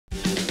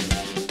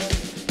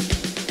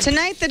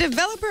Tonight, the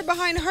developer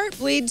behind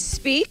Heartbleed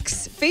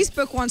speaks,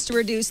 Facebook wants to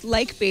reduce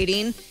like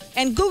baiting,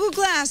 and Google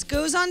Glass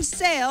goes on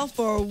sale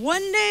for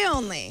one day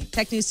only.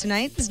 Tech News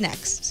Tonight is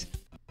next.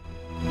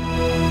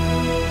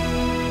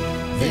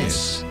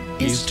 This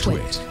is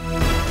Twit.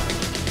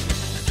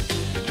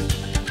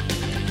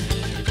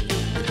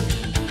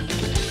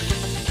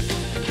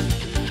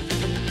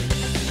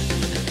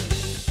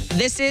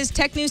 This is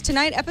Tech News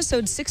Tonight,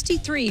 episode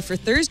 63 for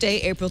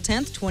Thursday, April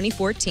 10th,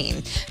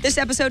 2014. This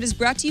episode is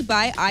brought to you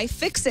by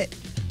iFixit.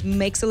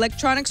 Makes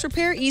electronics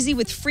repair easy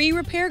with free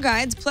repair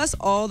guides, plus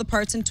all the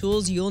parts and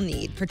tools you'll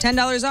need. For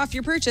 $10 off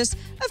your purchase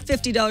of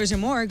 $50 or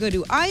more, go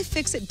to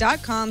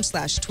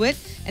ifixit.com/twit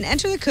and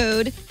enter the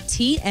code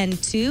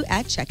TN2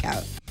 at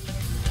checkout.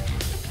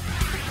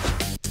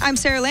 I'm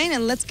Sarah Lane,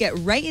 and let's get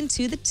right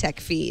into the tech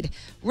feed.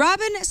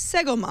 Robin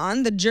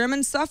Segelman, the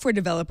German software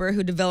developer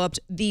who developed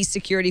the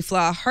security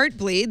flaw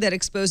Heartbleed that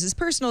exposes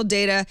personal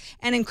data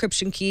and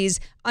encryption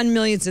keys on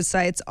millions of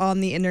sites on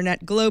the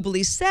internet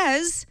globally,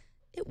 says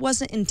it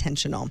wasn't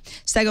intentional.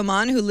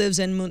 Segelman, who lives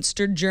in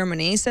Münster,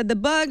 Germany, said the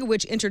bug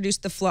which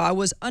introduced the flaw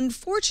was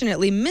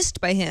unfortunately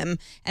missed by him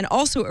and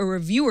also a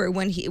reviewer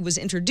when it was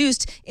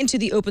introduced into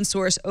the open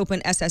source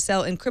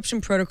OpenSSL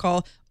encryption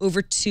protocol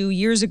over 2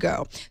 years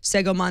ago.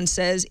 Segelman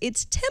says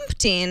it's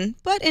tempting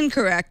but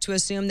incorrect to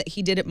assume that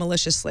he did it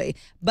maliciously,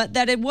 but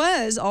that it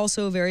was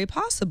also very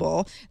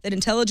possible that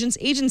intelligence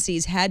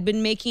agencies had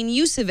been making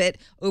use of it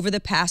over the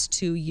past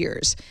 2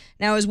 years.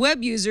 Now, as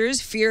web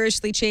users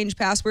furiously change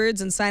passwords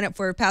and sign up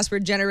for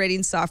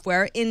password-generating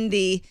software in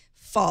the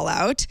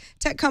fallout,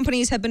 tech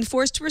companies have been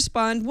forced to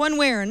respond one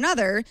way or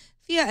another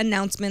via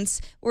announcements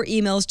or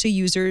emails to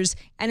users,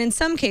 and in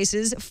some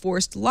cases,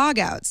 forced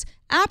logouts.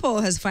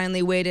 Apple has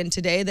finally weighed in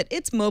today that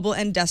its mobile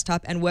and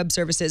desktop and web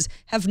services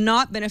have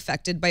not been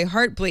affected by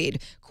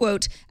Heartbleed.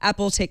 Quote,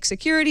 Apple takes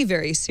security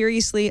very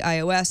seriously.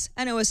 iOS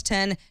and OS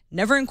X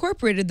never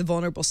incorporated the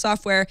vulnerable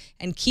software,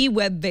 and key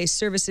web-based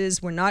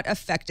services were not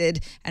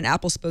affected, an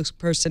Apple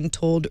spokesperson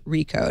told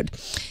Recode.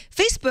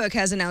 Facebook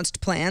has announced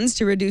plans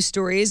to reduce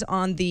stories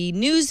on the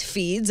news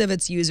feeds of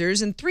its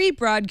users in 3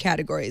 broad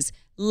categories: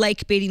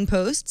 like baiting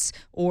posts,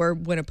 or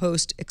when a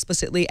post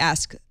explicitly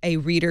asks a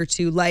reader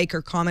to like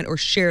or comment or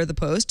share the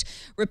post;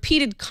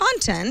 repeated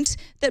content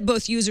that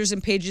both users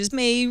and pages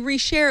may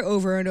reshare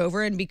over and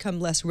over and become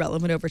less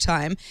relevant over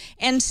time;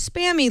 and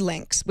spammy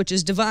links, which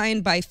is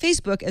defined by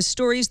Facebook as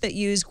stories that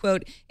use,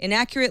 quote,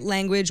 inaccurate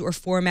language or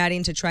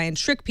formatting to try and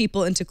trick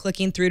people into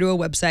clicking through to a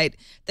website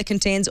that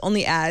contains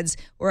only ads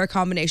or a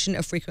combination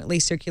of frequently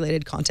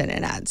circulated content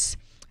and ads.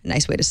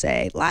 Nice way to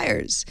say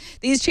liars.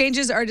 These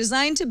changes are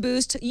designed to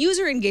boost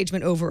user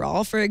engagement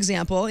overall. For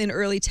example, in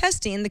early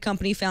testing, the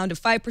company found a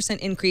 5%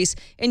 increase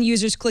in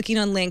users clicking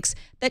on links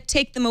that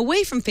take them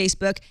away from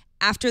Facebook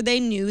after they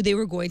knew they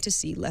were going to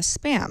see less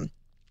spam.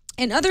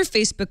 In other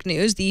Facebook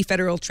news, the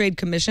Federal Trade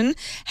Commission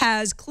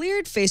has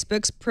cleared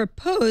Facebook's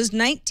proposed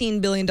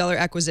 $19 billion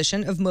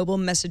acquisition of mobile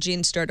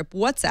messaging startup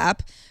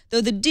WhatsApp,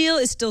 though the deal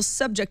is still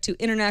subject to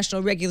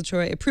international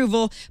regulatory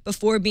approval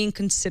before being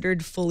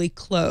considered fully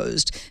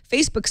closed.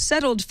 Facebook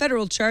settled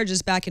federal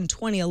charges back in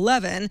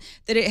 2011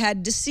 that it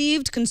had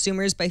deceived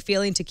consumers by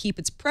failing to keep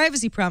its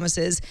privacy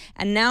promises,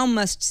 and now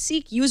must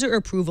seek user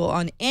approval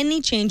on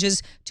any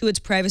changes to its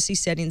privacy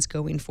settings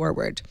going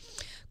forward.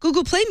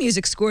 Google Play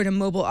Music scored a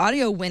mobile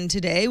audio win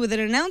today with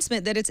an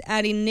announcement that it's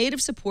adding native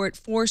support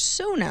for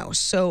Sonos,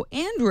 so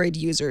Android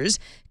users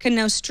can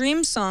now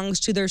stream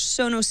songs to their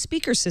Sonos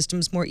speaker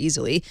systems more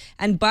easily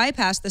and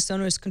bypass the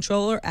Sonos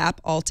controller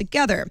app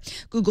altogether.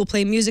 Google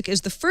Play Music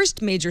is the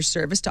first major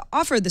service to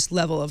offer this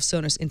level of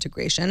Sonos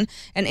integration.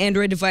 An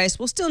Android device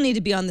will still need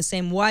to be on the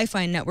same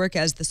Wi-Fi network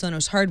as the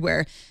Sonos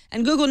hardware,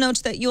 and Google notes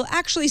that you'll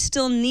actually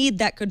still need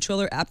that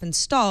controller app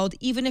installed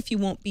even if you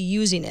won't be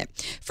using it.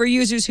 For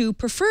users who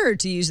prefer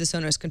to use the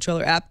Sonos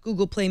controller app,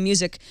 Google Play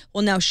Music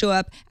will now show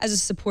up as a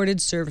supported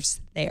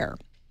service there.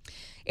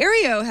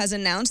 Aereo has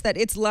announced that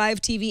its live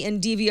TV and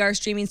DVR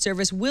streaming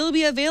service will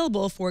be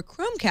available for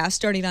Chromecast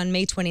starting on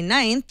May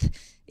 29th,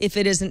 if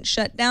it isn't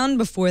shut down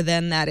before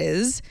then, that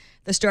is.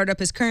 The startup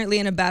is currently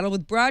in a battle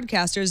with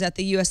broadcasters at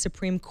the U.S.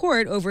 Supreme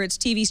Court over its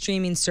TV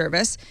streaming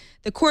service.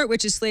 The court,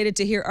 which is slated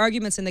to hear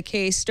arguments in the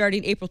case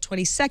starting April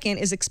 22nd,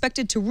 is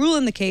expected to rule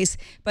in the case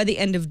by the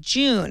end of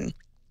June.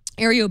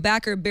 Aereo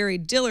backer Barry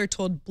Diller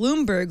told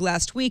Bloomberg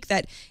last week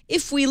that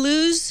if we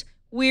lose,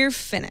 we're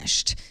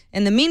finished.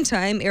 In the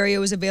meantime,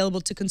 Aereo is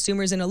available to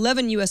consumers in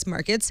 11 U.S.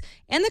 markets,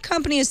 and the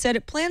company has said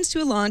it plans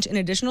to launch in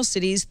additional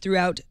cities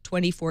throughout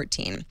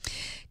 2014.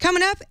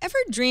 Coming up, ever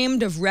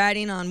dreamed of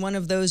riding on one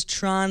of those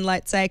Tron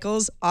light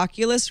cycles?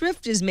 Oculus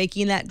Rift is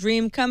making that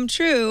dream come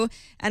true.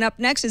 And up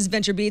next is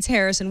VentureBeat's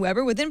Harrison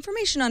Weber with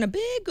information on a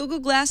big Google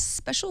Glass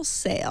special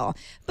sale.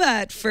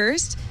 But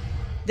first,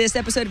 this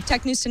episode of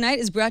Tech News Tonight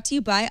is brought to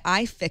you by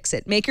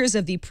iFixit, makers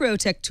of the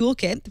ProTech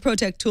Toolkit. The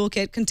ProTech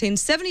Toolkit contains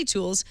 70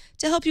 tools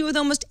to help you with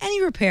almost any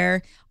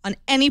repair on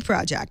any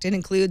project. It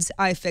includes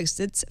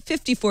iFixit's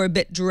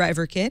 54-bit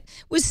driver kit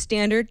with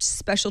standard,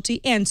 specialty,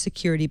 and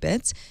security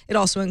bits. It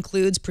also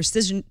includes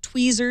precision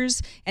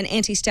tweezers, an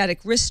anti-static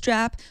wrist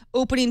strap,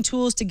 opening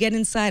tools to get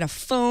inside a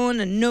phone,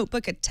 a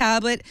notebook, a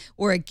tablet,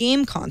 or a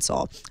game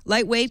console.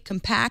 Lightweight,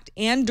 compact,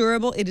 and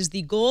durable, it is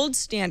the gold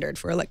standard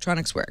for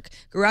electronics work.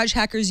 Garage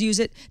hackers use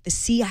it, the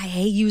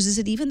CIA uses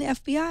it, even the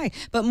FBI.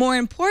 But more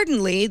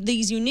importantly,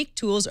 these unique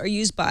tools are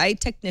used by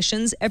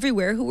technicians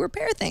everywhere who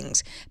repair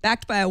things.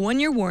 Backed by a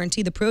 1-year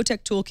warranty, the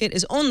ProTech Toolkit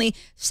is only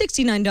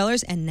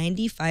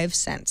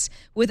 $69.95.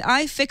 With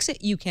iFixit,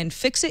 you can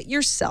fix it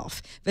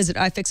yourself. Visit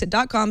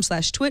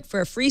ifixit.com/twit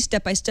for a free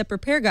step-by-step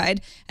repair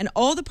guide and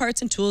all the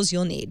parts and tools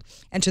you'll need.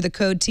 Enter the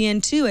code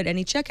TN2 at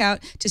any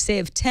checkout to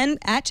save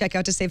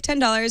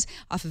 $10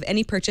 off of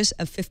any purchase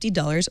of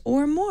 $50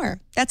 or more.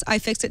 That's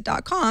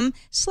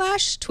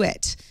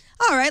ifixit.com/twit.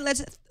 All right,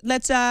 let's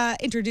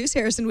introduce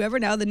Harrison Weber,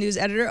 now the news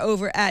editor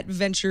over at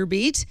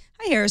VentureBeat.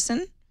 Hi,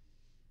 Harrison.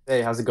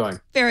 Hey, how's it going?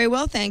 Very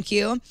well, thank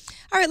you. All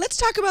right, let's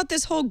talk about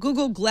this whole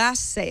Google Glass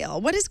sale.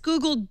 What is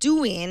Google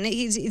doing?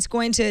 It's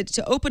going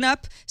to open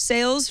up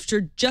sales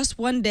for just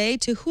one day.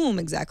 To whom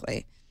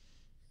exactly?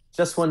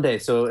 Just one day.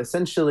 So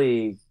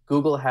essentially,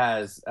 Google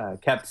has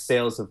kept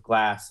sales of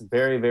Glass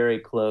very, very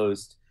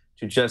closed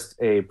to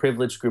just a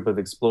privileged group of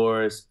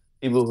explorers,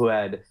 people who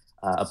had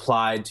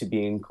applied to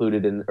be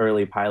included in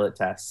early pilot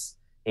tests.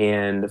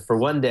 And for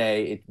one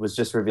day, it was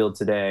just revealed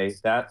today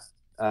that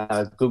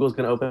Google's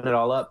going to open it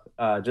all up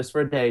just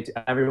for a day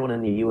to everyone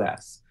in the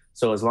U.S.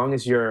 So as long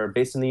as you're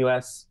based in the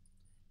U.S.,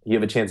 you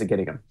have a chance at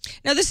getting them.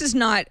 Now, this is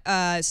not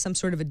some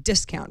sort of a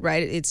discount,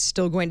 right? It's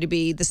still going to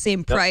be the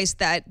same price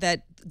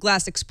that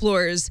Glass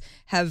Explorers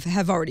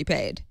have already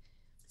paid.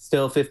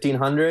 Still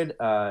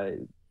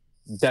 $1,500.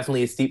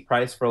 Definitely a steep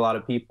price for a lot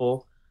of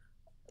people.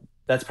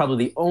 That's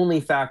probably the only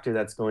factor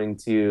that's going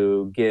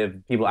to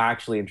give people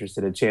actually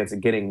interested a chance at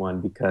getting one,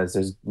 because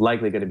there's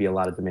likely going to be a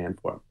lot of demand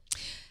for them.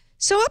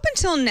 So up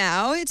until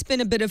now, it's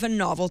been a bit of a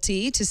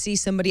novelty to see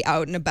somebody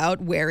out and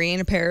about wearing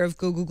a pair of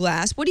Google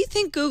Glass. What do you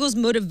think Google's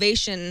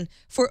motivation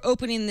for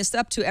opening this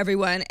up to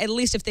everyone, at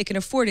least if they can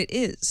afford it,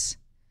 is?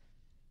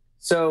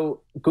 So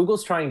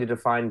Google's trying to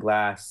define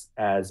Glass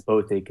as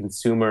both a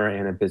consumer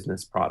and a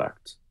business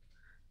product.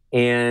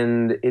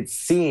 And it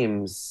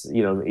seems,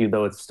 even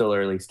though it's still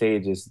early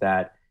stages,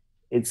 that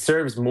it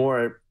serves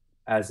more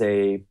as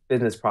a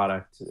business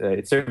product.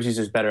 It serves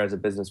users better as a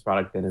business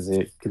product than as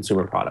a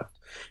consumer product.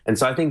 And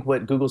so I think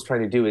what Google's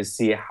trying to do is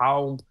see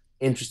how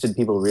interested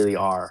people really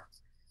are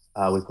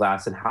with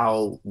Glass and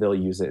how they'll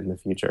use it in the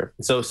future.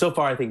 So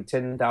far, I think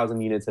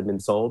 10,000 units have been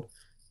sold,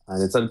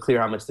 and it's unclear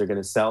how much they're going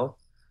to sell.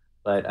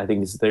 But I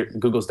think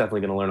Google's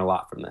definitely going to learn a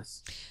lot from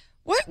this.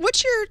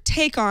 What's your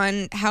take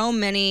on how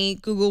many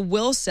Google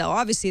will sell?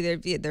 Obviously,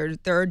 there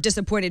are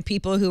disappointed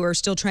people who are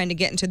still trying to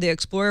get into the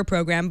Explorer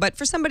program. But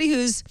for somebody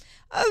who's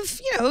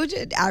of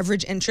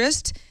average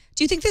interest,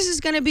 do you think this is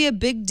going to be a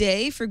big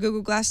day for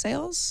Google Glass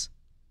sales?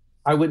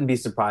 I wouldn't be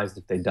surprised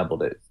if they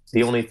doubled it.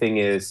 The only thing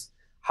is,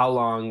 how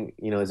long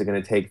is it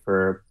going to take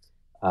for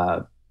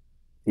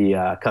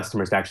the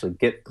customers to actually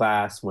get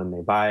Glass when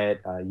they buy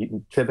it?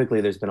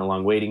 Typically, there's been a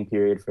long waiting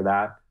period for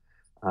that.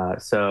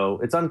 So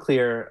it's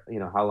unclear,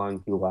 how long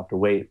people will have to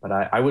wait, but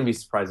I wouldn't be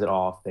surprised at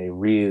all if they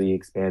really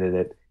expanded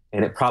it,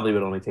 and it probably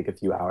would only take a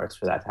few hours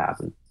for that to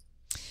happen.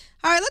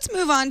 All right, let's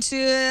move on to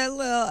a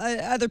little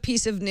other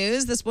piece of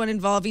news, this one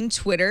involving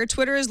Twitter.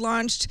 Twitter has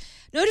launched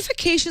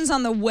notifications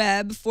on the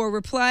web for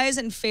replies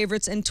and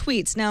favorites and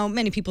tweets. Now,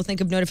 many people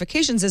think of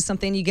notifications as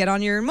something you get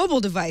on your mobile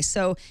device.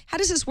 So how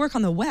does this work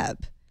on the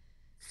web?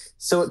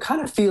 So it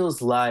kind of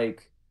feels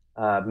like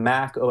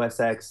Mac OS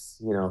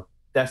X,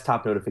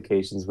 desktop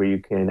notifications, where you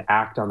can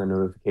act on the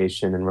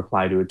notification and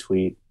reply to a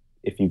tweet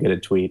if you get a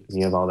tweet and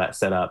you have all that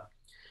set up.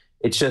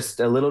 It's just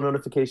a little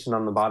notification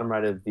on the bottom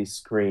right of the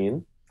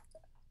screen.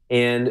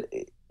 And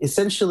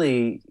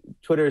essentially,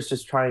 Twitter is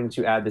just trying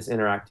to add this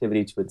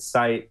interactivity to its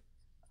site.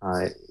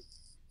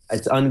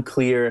 It's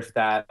unclear if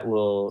that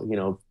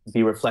will,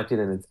 be reflected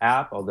in its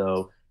app,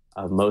 although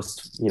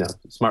most,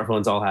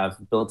 smartphones all have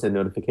built-in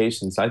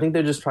notifications. So I think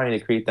they're just trying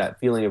to create that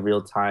feeling of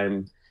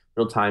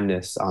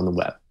real-timeness on the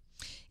web.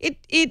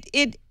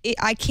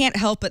 I can't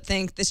help but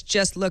think this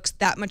just looks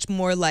that much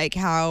more like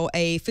how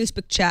a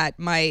Facebook chat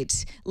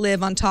might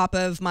live on top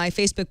of my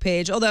Facebook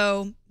page,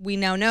 although we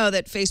now know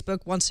that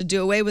Facebook wants to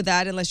do away with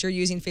that unless you're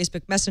using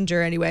Facebook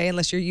Messenger anyway,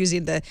 unless you're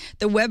using the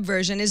web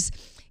version. Is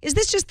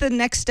this just the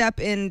next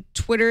step in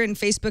Twitter and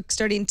Facebook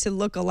starting to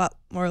look a lot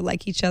more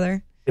like each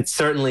other? It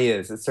certainly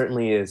is. It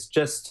certainly is.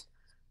 Just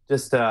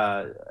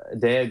a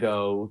day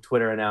ago,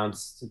 Twitter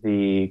announced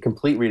the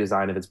complete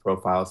redesign of its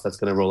profiles. That's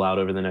going to roll out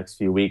over the next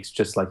few weeks,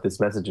 just like this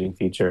messaging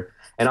feature.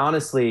 And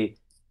honestly,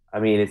 I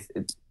mean,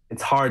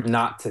 it's hard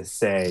not to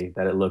say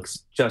that it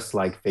looks just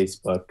like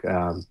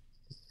Facebook.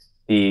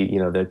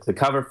 The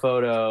cover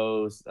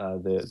photos,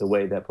 the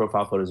way that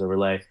profile photos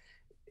overlay.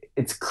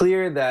 It's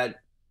clear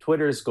that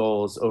Twitter's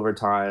goals over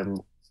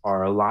time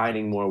are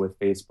aligning more with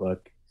Facebook,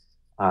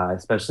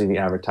 especially in the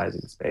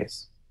advertising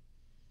space.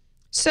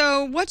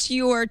 So what's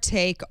your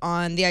take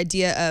on the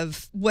idea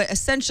of what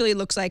essentially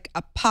looks like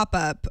a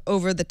pop-up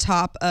over the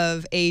top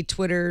of a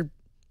Twitter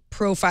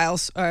profile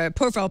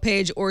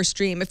page or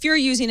stream? If you're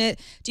using it,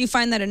 do you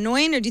find that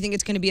annoying, or do you think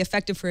it's going to be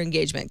effective for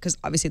engagement? Because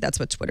obviously that's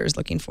what Twitter is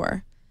looking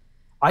for.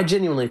 I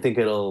genuinely think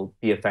it'll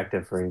be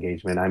effective for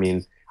engagement. I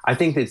mean, I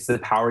think it's the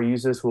power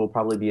users who will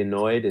probably be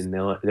annoyed, and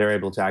they're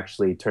able to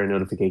actually turn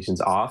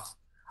notifications off.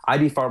 I'd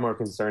be far more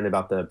concerned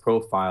about the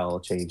profile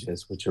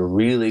changes, which are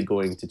really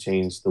going to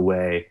change the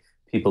way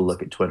people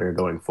look at Twitter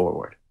going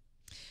forward.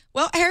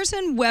 Well,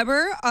 Harrison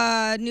Weber,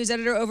 news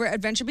editor over at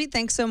VentureBeat,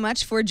 thanks so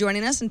much for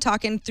joining us and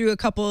talking through a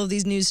couple of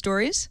these news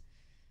stories.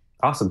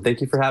 Awesome.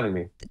 Thank you for having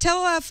me.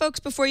 Tell folks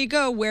before you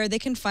go where they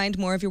can find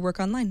more of your work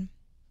online.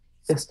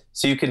 Yes.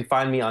 So you can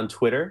find me on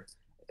Twitter.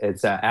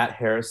 It's at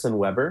Harrison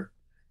Weber,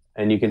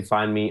 and you can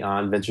find me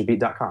on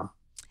VentureBeat.com.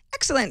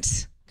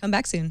 Excellent. Come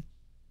back soon.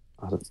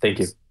 Awesome. Thank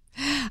you.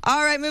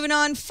 All right, moving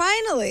on.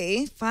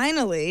 Finally,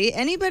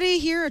 anybody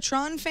here a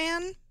Tron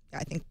fan?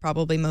 I think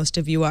probably most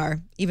of you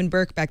are. Even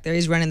Burke back there,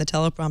 he's running the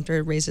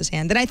teleprompter, raised his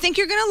hand. And I think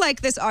you're going to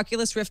like this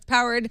Oculus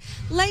Rift-powered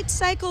Light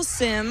Cycle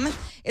Sim.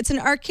 It's an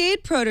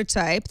arcade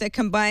prototype that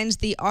combines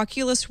the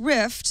Oculus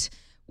Rift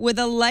with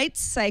a light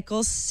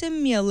cycle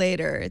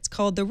simulator. It's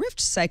called the Rift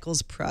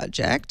Cycles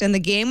Project, and the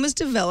game was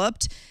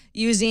developed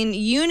using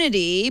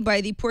Unity by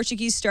the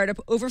Portuguese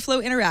startup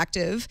Overflow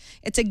Interactive.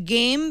 It's a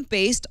game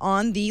based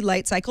on the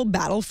light cycle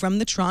battle from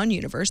the Tron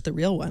universe, the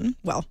real one.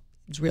 Well,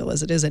 as real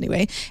as it is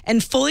anyway,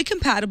 and fully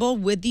compatible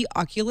with the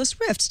Oculus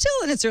Rift. Still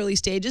in its early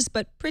stages,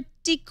 but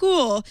pretty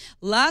cool.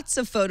 Lots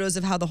of photos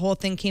of how the whole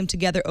thing came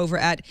together over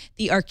at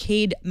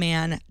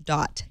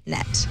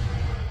thearcademan.net.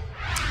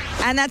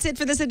 And that's it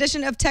for this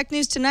edition of Tech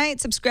News Tonight.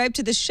 Subscribe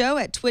to the show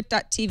at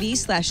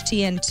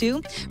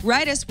twit.tv/TN2.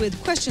 Write us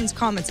with questions,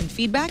 comments, and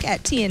feedback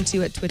at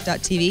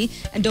TN2@twit.tv.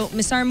 And don't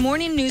miss our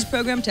morning news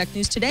program, Tech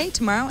News Today,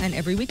 tomorrow and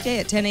every weekday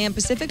at 10 a.m.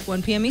 Pacific,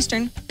 1 p.m.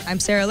 Eastern. I'm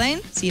Sarah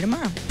Lane. See you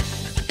tomorrow.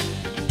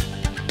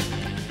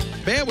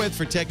 Bandwidth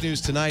for Tech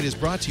News Tonight is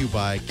brought to you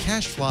by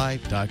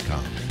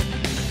CashFly.com.